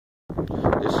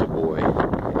It's your boy,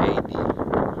 A.D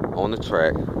on the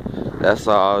track. That's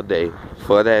all day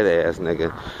for that ass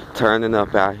nigga. Turning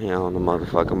up out here on the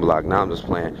motherfucking block. Now I'm just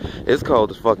playing. It's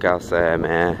cold as fuck outside,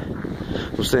 man.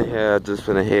 I'm sitting here just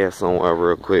finna head somewhere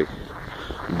real quick.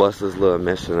 Bust this little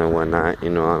mission and whatnot, you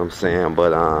know what I'm saying?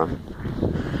 But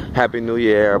Happy New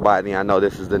Year, everybody. I know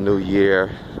this is the new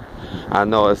year. I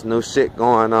know it's new shit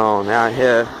going on out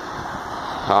here.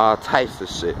 All types of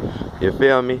shit. You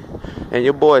feel me? And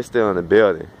your boy's still in the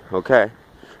building, okay?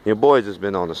 Your boy just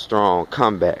been on a strong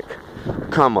comeback.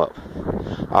 Come up.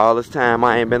 All this time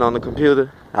I ain't been on the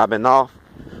computer. I've been off.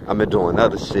 I've been doing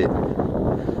other shit.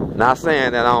 Not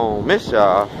saying that I don't miss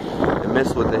y'all and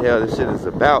miss what the hell this shit is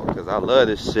about, because I love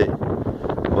this shit.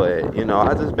 But, you know,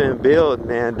 I just been building,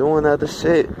 man, doing other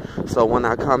shit. So when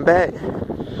I come back,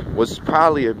 which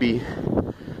probably will be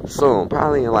soon,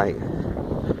 probably in like,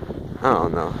 I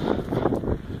don't know,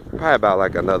 probably about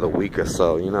like another week or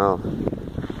so, you know.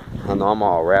 I know I'm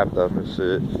all wrapped up and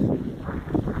shit.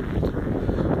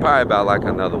 Probably about like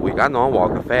another week. I know I'm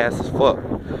walking fast as fuck.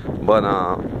 But,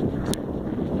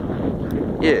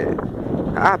 yeah,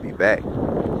 I'll be back.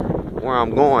 Where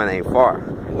I'm going ain't far.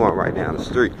 I'm going right down the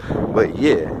street. But,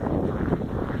 yeah.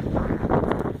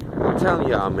 I'm telling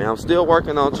y'all, man, I'm still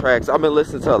working on tracks. I've been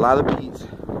listening to a lot of beats.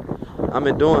 I've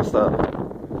been doing stuff.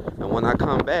 And when I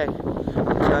come back,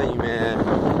 I'm telling you, man,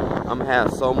 I'm gonna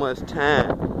have so much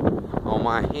time on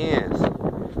my hands.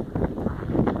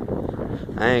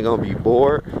 I ain't gonna be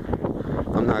bored.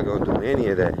 I'm not gonna do any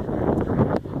of that.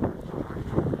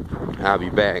 I'll be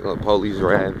back. Look, police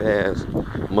riding past.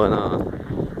 But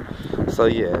so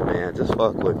yeah, man, just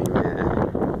fuck with me, man.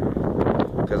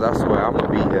 Cause I swear I'm gonna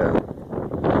be here.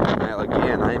 Man,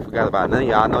 again, I ain't forgot about none of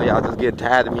y'all. I know y'all just getting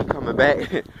tired of me coming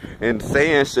back and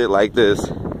saying shit like this.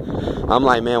 I'm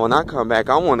like, man, when I come back,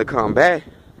 I want to come back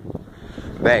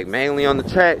mainly on the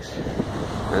tracks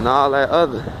and all that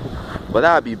other. But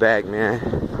I'll be back,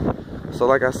 man. So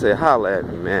like I said, holla at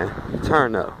me, man.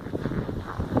 Turn up.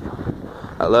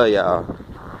 I love y'all.